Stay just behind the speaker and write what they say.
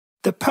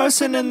The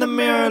person in the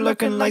mirror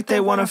looking like they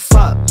wanna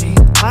fuck me.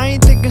 I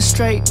ain't thinking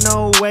straight,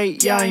 no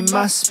wait, yeah I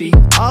must be.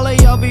 All of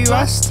y'all be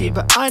rusty,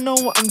 but I know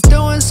what I'm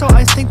doing, so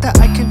I think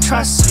that I can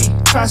trust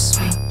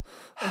me.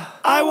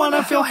 I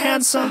wanna feel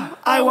handsome,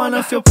 I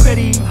wanna feel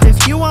pretty.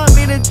 If you want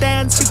me to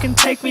dance, you can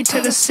take me to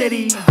the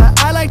city.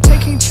 But I like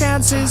taking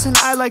chances and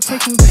I like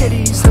taking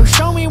pities. So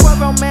show me what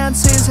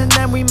romance is and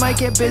then we might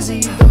get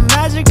busy. The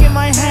magic in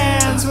my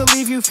hands will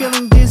leave you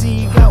feeling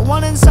dizzy. Got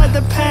one inside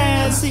the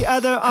pants, the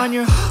other on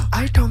your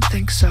I don't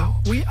think so,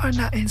 we are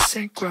not in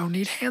synchro.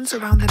 Need hands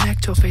around the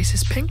neck till face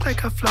is pink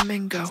like a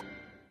flamingo.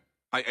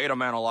 I ate a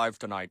man alive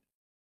tonight.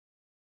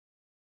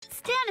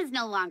 Stan is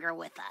no longer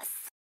with us.